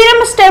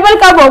इक्विलिब्रियम स्टेबल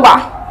कब होगा,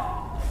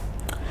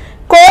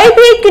 कोई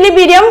भी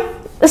इक्विलिब्रियम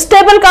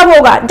स्टेबल कब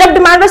होगा, जब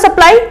डिमांड और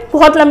सप्लाई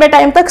बहुत लंबे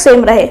टाइम तक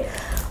सेम रहे,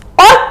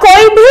 और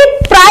कोई भी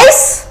प्राइस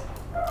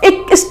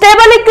एक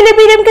स्टेबल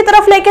इक्विलिब्रियम की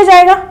तरफ लेके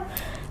जाएगा।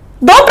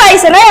 दो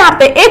प्राइस है ना यहाँ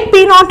पे, एक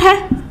पी नॉट है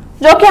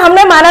जो कि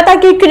हमने माना था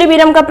कि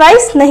इक्विलिब्रियम का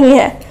प्राइस नहीं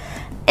है,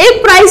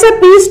 एक प्राइस है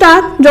पी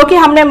स्टार जो कि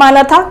हमने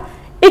माना था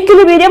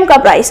इक्विलिब्रियम का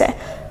प्राइस है।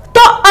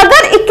 तो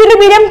अगर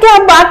इक्विलिब्रियम की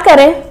हम बात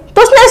करें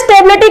तो उसमें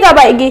स्टेबिलिटी कब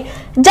आएगी,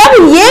 जब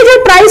ये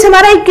जो प्राइस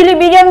हमारा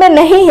इक्विलिब्रियम में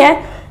नहीं है,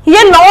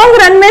 ये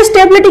लॉन्ग रन में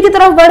स्टेबिलिटी की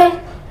तरफ बढ़े,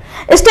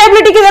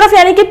 स्टेबिलिटी की तरफ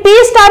यानी कि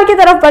पी स्टार की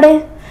तरफ बढ़े।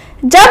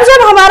 जब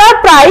जब हमारा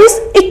प्राइस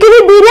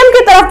इक्विलिब्रियम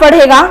की तरफ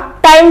बढ़ेगा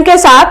टाइम के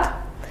साथ,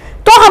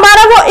 तो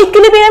हमारा वो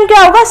इक्विलिब्रियम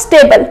क्या होगा,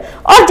 स्टेबल।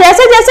 और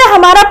जैसे जैसे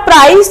हमारा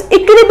प्राइस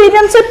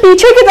इक्विलिब्रियम से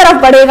पीछे की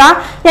तरफ बढ़ेगा,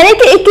 यानी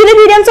कि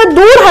इक्विलिब्रियम से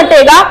दूर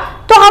हटेगा,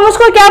 तो हम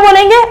उसको क्या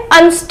बोलेंगे,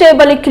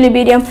 अनस्टेबल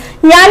इक्विलिब्रियम।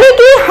 यानी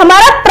कि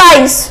हमारा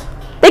प्राइस,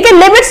 देखिए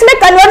लिमिट्स में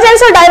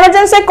कन्वर्जेंस और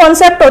डाइवर्जेंस एक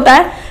कॉन्सेप्ट होता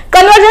है।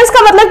 कन्वर्जेंस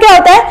का मतलब क्या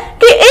होता है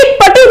कि एक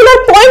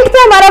पर्टिकुलर पॉइंट पे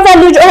हमारा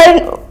वैल्यू जो है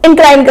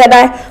इंक्लाइन कर रहा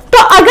है,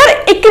 तो अगर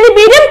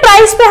इक्विलिब्रियम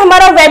प्राइस पे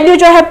हमारा वैल्यू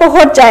जो है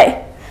पहुंच जाए,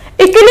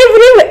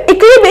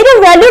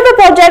 इक्विलिब्रियम वैल्यू पे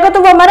पहुंच जाएगा, तो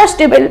वो हमारा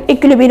स्टेबल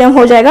इक्विलिब्रियम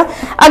हो जाएगा।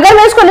 अगर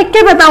मैं इसको लिख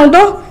के बताऊं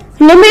तो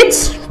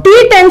limits t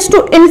tends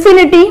to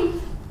infinity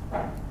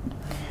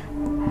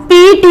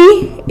pt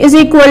is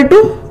equal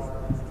to,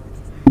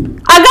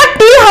 अगर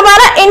t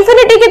हमारा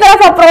इंफिनिटी की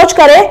तरफ अप्रोच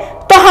करे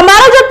तो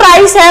हमारा जो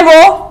प्राइस है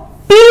वो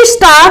p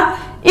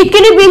स्टार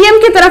इक्विलिब्रियम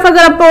की तरफ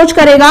अगर अप्रोच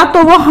करेगा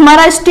तो वो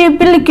हमारा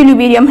स्टेबल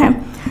इक्विलिब्रियम है।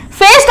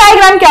 फेज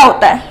डायग्राम क्या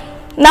होता है?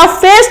 Now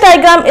phase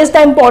diagram is the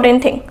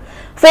important thing.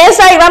 Phase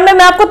diagram में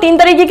मैं आपको तीन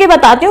तरीके की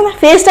बताती हूँ।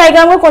 फेज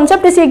डायग्राम का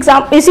कॉन्सेप्ट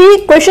इसी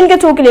क्वेश्चन के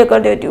थ्रू क्लियर कर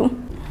देती हूँ।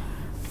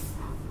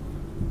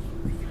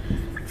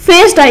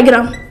 फेज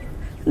डायग्राम,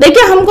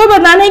 देखिए हमको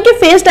बताना है कि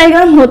फेज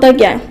डायग्राम होता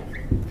क्या है।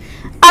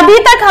 अभी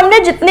तक हमने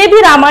जितने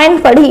भी रामायण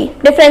पढ़ी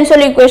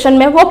डिफरेंशियल इक्वेशन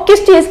में, वो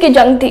किस चीज की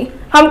जंग थी?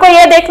 हमको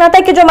यह देखना था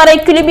कि जो हमारा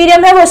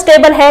इक्विलिब्रियम है वो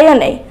स्टेबल है या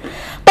नहीं।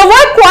 तो वो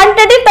एक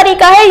क्वांटिटेटिव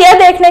तरीका है यह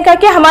देखने का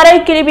कि हमारा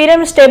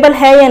इक्विलिब्रियम स्टेबल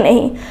है या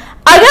नहीं।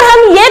 अगर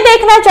हम ये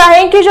देखना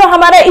चाहें कि जो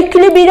हमारा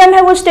इक्विलिब्रियम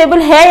है वो स्टेबल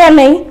है या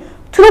नहीं,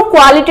 through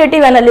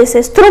qualitative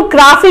analysis, through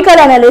graphical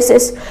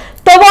analysis,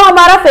 तो वो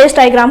हमारा फेज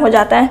डायग्राम हो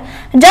जाता है।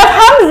 जब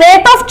हम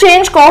रेट ऑफ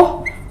चेंज को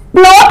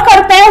प्लॉट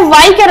करते हैं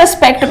y के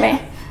रिस्पेक्ट में,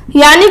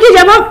 यानी कि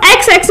जब हम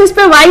x एक्सिस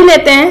पे y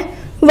लेते हैं,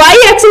 y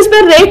एक्सिस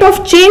पे रेट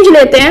ऑफ चेंज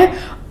लेते हैं,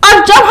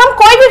 और जब हम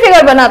कोई भी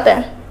फिगर बनाते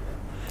हैं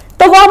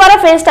तो वो हमारा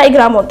फेज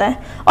डायग्राम होता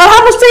है। और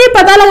हम उससे ये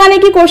पता लगाने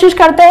की कोशिश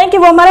करते हैं कि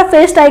वो हमारा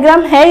फेज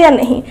डायग्राम है या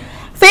नहीं।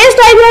 फेज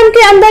डायग्राम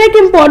के अंदर एक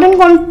इंपॉर्टेंट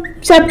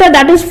कॉन्सेप्ट है,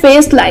 that is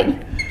phase line.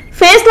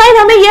 Phase line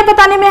हमें यह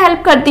बताने में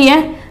हेल्प करती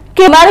है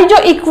कि हमारी जो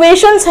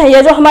इक्वेशंस है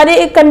या जो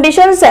हमारी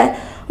कंडीशंस है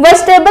वो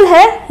स्टेबल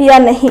है या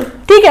नहीं।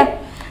 ठीक है,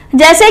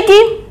 जैसे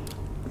कि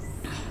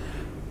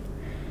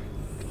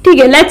ठीक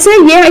है, लेट्स से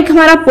ये एक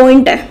हमारा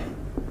पॉइंट है,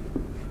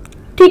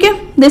 ठीक है,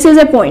 this is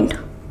a point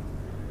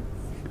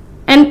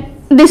and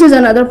this is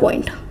another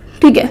point.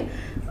 ठीक है,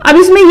 अब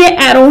इसमें ये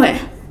एरो है,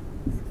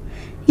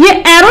 ये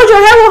एरो जो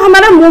है वो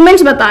हमारा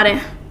मूवमेंट्स बता रहे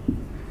हैं।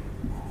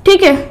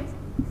 ठीक है,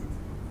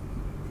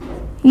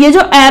 ये जो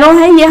एरो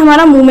है ये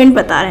हमारा मूवमेंट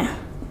बता रहे हैं।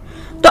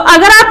 तो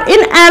अगर आप इन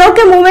एरो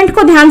के मूवमेंट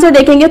को ध्यान से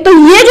देखेंगे तो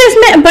ये जो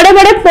इसमें बड़े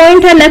बड़े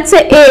पॉइंट है, लेट्स से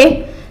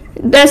ए,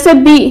 जैसे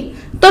बी,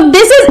 तो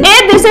this is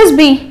a, this is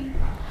B.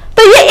 तो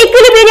तो ये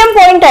इक्विलिब्रियम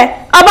पॉइंट है।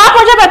 अब आप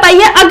मुझे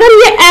बताइए, अगर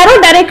ये एरो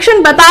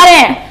डायरेक्शन बता रहे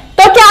हैं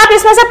तो क्या आप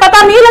इसमें से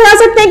पता नहीं लगा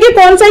सकते कि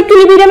कौन सा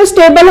इक्विलिब्रियम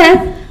स्टेबल है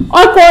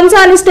और कौन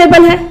सा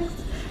अनस्टेबल है?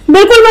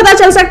 बिल्कुल पता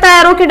चल सकता है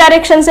एरो की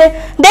डायरेक्शन से।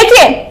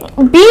 देखिए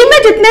बी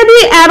में जितने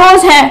भी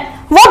एरोज हैं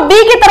वो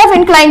बी की तरफ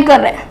इंक्लाइन कर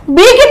रहे हैं,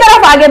 बी की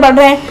तरफ आगे बढ़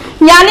रहे हैं,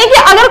 यानी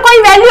कि अगर कोई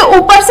वैल्यू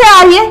ऊपर से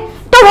आ रही है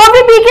तो वो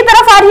भी बी की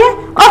तरफ आ रही है,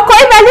 और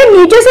कोई वैल्यू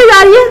नीचे से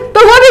जा रही है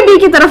तो वो भी बी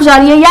की तरफ जा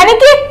रही है, यानी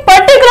कि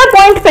पर्टिकुलर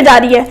पॉइंट पे जा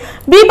रही है,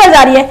 बी पर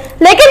जा रही है।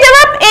 लेकिन जब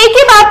आप ए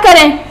की बात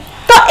करें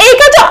तो ए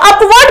का जो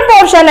अपवर्ड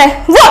पोर्शन है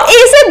वो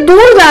ए से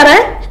दूर जा रहा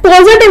है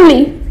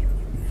पॉजिटिवली,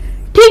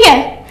 ठीक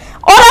है।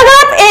 और अगर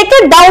आप ए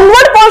के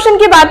डाउनवर्ड पोर्शन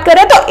की बात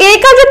करें तो ए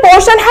का जो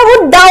पोर्शन है वो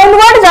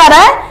डाउनवर्ड जा रहा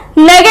है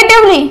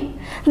नेगेटिवली।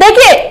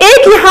 देखिए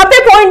एक यहाँ पे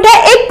पॉइंट है,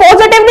 एक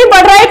पॉजिटिवली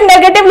बढ़ रहा है, एक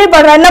नेगेटिवली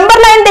बढ़ रहा है। नंबर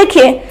लाइन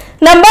देखिए,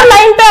 नंबर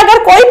लाइन पे अगर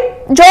कोई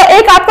जो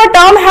एक आपका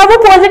टर्म है वो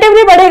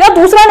पॉजिटिवली बढ़ेगा,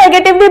 दूसरा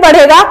नेगेटिवली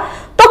बढ़ेगा,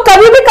 तो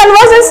कभी भी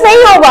कन्वर्जेंस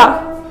नहीं होगा,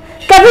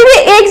 कभी भी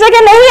एक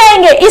जगह नहीं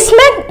आएंगे।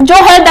 इसमें जो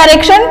है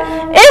डायरेक्शन,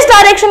 इस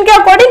डायरेक्शन के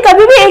अकॉर्डिंग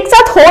कभी भी एक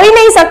साथ हो ही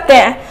नहीं सकते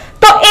हैं।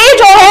 तो ए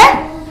जो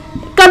है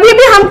कभी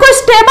भी हमको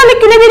स्टेबल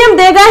इक्विलिब्रियम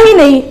देगा ही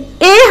नहीं,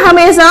 ए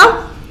हमेशा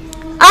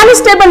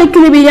अनस्टेबल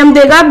इक्विलिब्रियम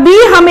देगा,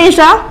 बी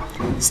हमेशा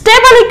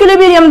स्टेबल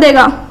इक्विलिब्रियम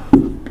देगा,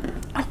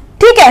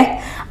 ठीक है।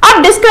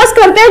 अब डिस्कस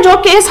करते हैं जो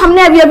केस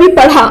हमने अभी अभी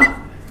पढ़ा।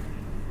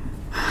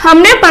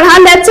 हमने पढ़ा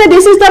let's say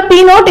this is the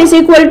P not is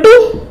equal to,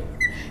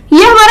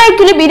 ये हमारा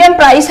इक्विलिब्रियम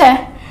प्राइस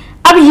है।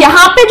 अब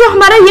यहां पे जो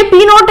हमारा ये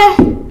पी नॉट है,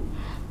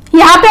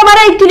 यहां पे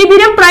हमारा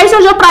इक्विलिब्रियम प्राइस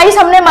और जो प्राइस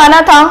हमने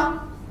माना था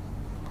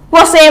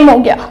वो सेम हो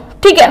गया,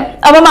 ठीक है।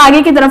 अब हम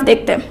आगे की तरफ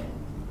देखते हैं।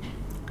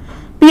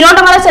 पी नॉट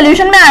हमारा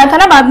सोल्यूशन में आया था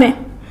ना बाद में।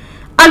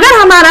 अगर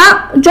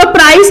हमारा जो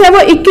प्राइस है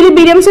वो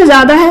इक्विलिब्रियम से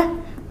ज्यादा है,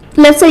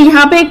 लेट्स से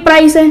यहां पे एक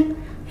प्राइस है,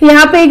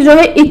 यहां पे एक जो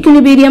है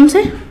इक्विलिब्रियम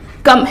से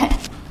कम है,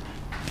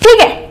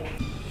 ठीक है।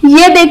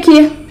 ये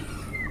देखिए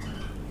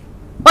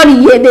और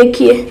ये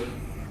देखिए,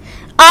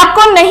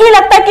 आपको नहीं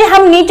लगता कि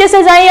हम नीचे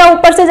से जाएं या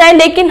ऊपर से जाएं,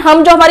 लेकिन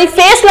हम जो हमारी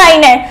फेस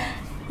लाइन है,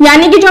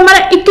 यानी कि जो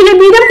हमारा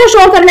इक्विलिब्रियम को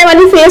शो करने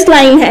वाली फेस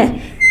लाइन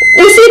है,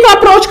 उसी को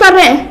अप्रोच कर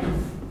रहे हैं,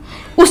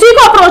 उसी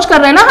को अप्रोच कर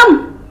रहे हैं ना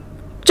हम।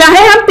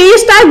 चाहे हम P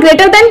star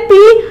greater than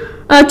P,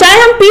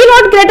 चाहे हम P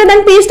not greater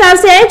than P star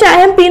से आए,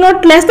 चाहे हम P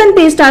not less than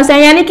P star से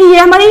आए, यानी कि ये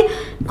हमारी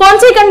कौन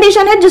सी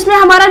कंडीशन है जिसमें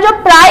हमारा जो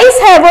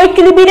प्राइस है वो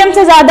इक्विलिब्रियम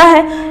से ज्यादा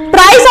है,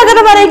 प्राइस अगर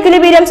हमारा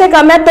इक्विलिब्रियम से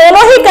कम है,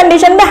 दोनों ही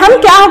कंडीशन में हम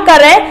क्या कर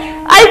रहे हैं,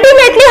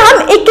 अल्टीमेटली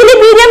हम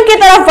इक्विलिब्रियम की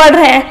तरफ बढ़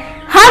रहे हैं,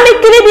 हम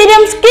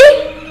इक्विलिब्रियम की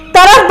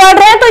तरफ बढ़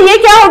रहे हैं। तो ये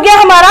क्या हो गया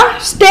हमारा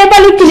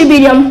स्टेबल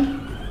इक्विलिब्रियम,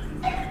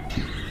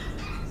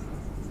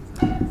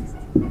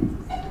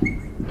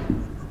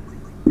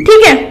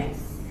 ठीक है।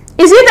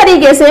 इसी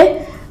तरीके से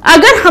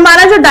अगर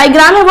हमारा जो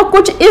डायग्राम है वो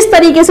कुछ इस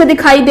तरीके से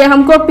दिखाई दे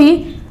हमको,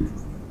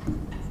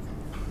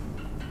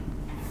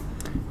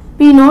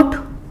 P not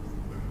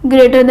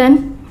greater than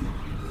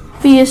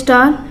P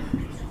star,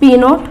 P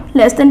not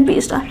less than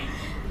P star.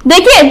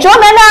 देखिए जो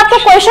मैंने आपको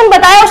क्वेश्चन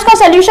बताया उसका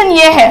सोल्यूशन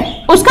ये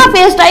है, उसका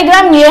फेस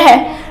डायग्राम ये है।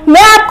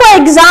 मैं आपको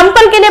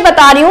एग्जांपल के लिए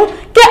बता रही हूं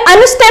कि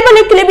अनस्टेबल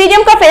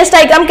इक्विलिब्रियम का फेस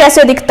डायग्राम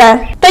कैसे दिखता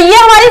है। तो ये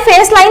हमारी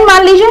फेस लाइन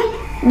मान लीजिए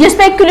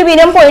जिसपे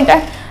इक्विलिब्रियम पॉइंट है।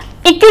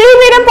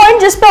 इक्विलिब्रियम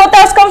पॉइंट जिसपे होता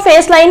है उसको हम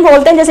फेस लाइन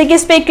बोलते हैं, जैसे कि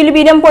इस पे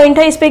इक्विलिब्रियम पॉइंट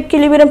है, इस पे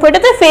इक्विलिब्रियम पॉइंट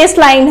है, तो फेस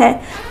लाइन है,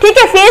 ठीक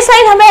है। फेस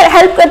लाइन हमें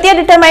हेल्प करती है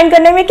डिटरमाइन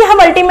करने में कि हम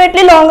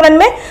अल्टीमेटली लॉन्ग रन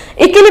में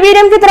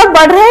इक्विलिब्रियम की तरफ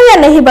बढ़ रहे हैं या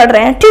नहीं बढ़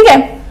रहे हैं, ठीक है।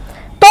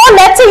 तो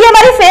लेट्स से ये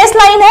हमारी फेस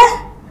लाइन है।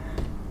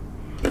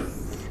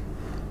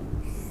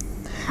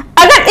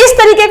 अगर इस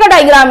तरीके का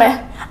डायग्राम है,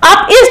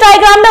 आप इस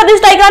डायग्राम में और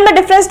इस डायग्राम में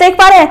डिफरेंस देख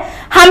पा रहे हैं।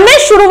 हमने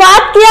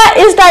शुरुआत किया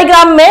इस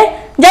डायग्राम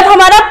में जब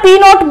हमारा पी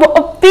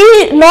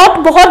नॉट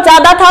बहुत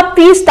ज्यादा था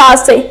पी स्टार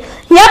से,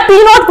 या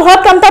पी नॉट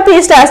बहुत कम था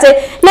पी स्टार से,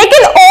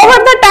 लेकिन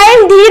ओवर द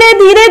टाइम धीरे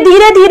धीरे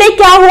धीरे धीरे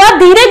क्या हुआ,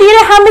 धीरे धीरे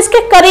हम इसके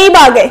करीब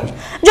आ गए,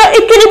 जो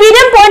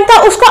इक्विलिब्रियम पॉइंट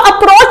था उसको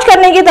अप्रोच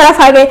करने की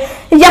तरफ आ गए।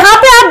 यहां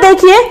पे आप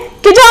देखिए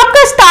कि जो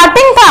आपका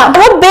स्टार्टिंग था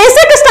वो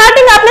बेसिक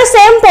स्टार्टिंग आपने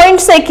सेम पॉइंट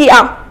से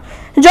किया,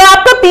 जो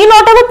आपका पी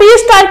नॉट है वो पी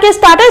स्टार के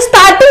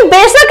स्टार्टिंग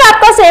बेसिक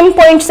आपका सेम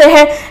पॉइंट से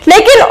है,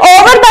 लेकिन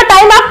ओवर द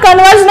टाइम आप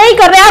कन्वर्ज नहीं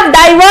कर रहे हैं, आप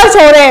डाइवर्स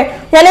हो रहे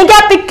हैं, यानी कि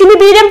आप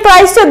इक्विलिब्रियम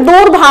प्राइस से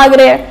दूर भाग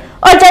रहे हैं।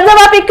 और जब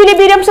आप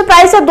इक्विलिब्रियम से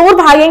प्राइस से दूर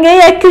भागेंगे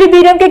या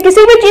इक्विलिब्रियम के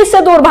किसी भी चीज से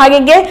दूर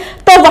भागेंगे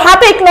तो वहां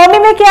पे इकोनॉमी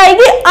में क्या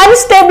आएगी,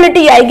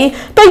 अनस्टेबिलिटी आएगी।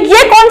 तो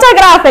ये कौन सा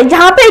ग्राफ है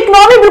जहां पे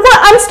इकोनॉमी बिल्कुल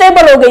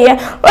अनस्टेबल हो गई है,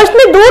 और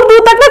इसमें दूर दूर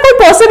तक ना कोई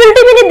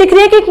पॉसिबिलिटी भी नहीं दिख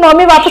रही है कि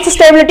इकोनॉमी वापस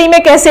स्टेबिलिटी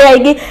में कैसे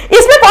आएगी।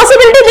 इसमें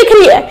पॉसिबिलिटी दिख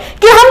रही है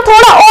कि हम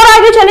थोड़ा और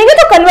आगे चलेंगे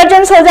तो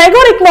कन्वर्जेंस हो जाएगा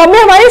और इकोनॉमी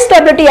हमारी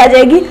स्टेबिलिटी आ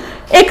जाएगी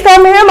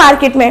इकोनॉमी में,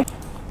 मार्केट में।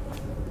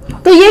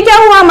 तो ये क्या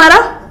हुआ हमारा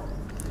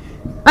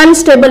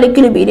अनस्टेबल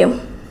इक्विलिब्रियम।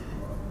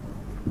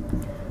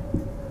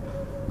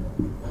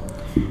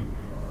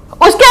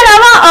 उसके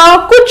अलावा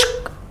कुछ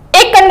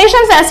एक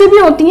कंडीशंस ऐसी भी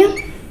होती हैं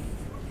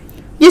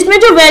जिसमें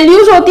जो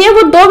वैल्यूज होती है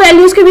वो दो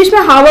वैल्यूज के बीच में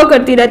हावा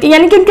करती रहती है,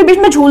 यानी कि उनके बीच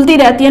में झूलती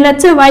रहती है।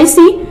 Let's say Y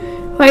C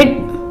why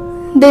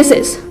this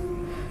is,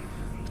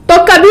 तो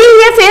कभी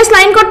ये फेस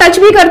लाइन को टच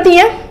भी करती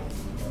है,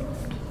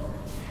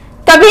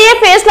 कभी ये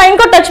फेस लाइन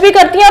को टच भी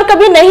करती हैं और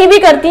कभी नहीं भी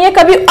करती हैं,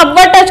 कभी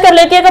अपवर्ड टच कर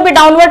लेती है, कभी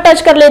डाउनवर्ड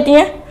टच कर लेती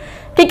हैं,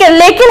 ठीक है।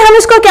 लेकिन हम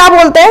इसको क्या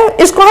बोलते हैं,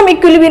 इसको हम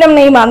इक्विलिब्रियम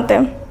नहीं मानते।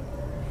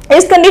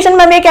 इस कंडीशन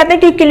में हम ये कहते हैं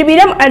कि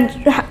इक्विलिब्रियम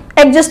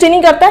एग्जिस्ट ही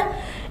नहीं करता है,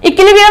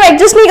 इक्विलिब्रियम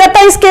एग्जिस्ट नहीं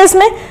करता इस केस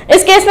में।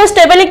 इस केस में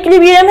स्टेबल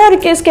इक्विलिब्रियम है और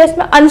इस केस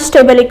में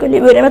अनस्टेबल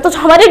इक्विलिब्रियम है। तो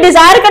हमारी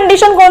डिजायर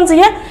कंडीशन कौन सी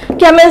है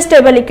कि हमें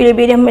स्टेबल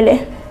इक्विलिब्रियम मिले।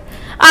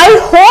 आई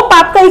होप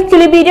आपका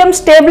equilibrium,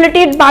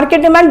 stability,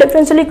 market demand,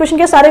 differential equation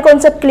के सारे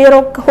कॉन्सेप्ट क्लियर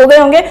हो गए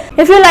होंगे।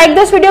 If you like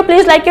this video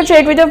please like it,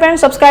 share with your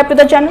friends, subscribe to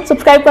the channel.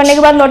 Subscribe करने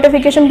के बाद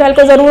नोटिफिकेशन बेल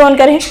को जरूर ऑन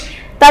करें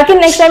ताकि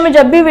नेक्स्ट टाइम में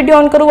जब भी वीडियो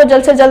ऑन करूँ वो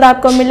जल्द से जल्द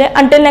आपको मिले।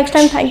 Until next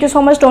time, thank you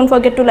so much, don't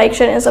forget to like,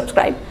 share and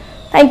subscribe.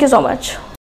 Thank you so much.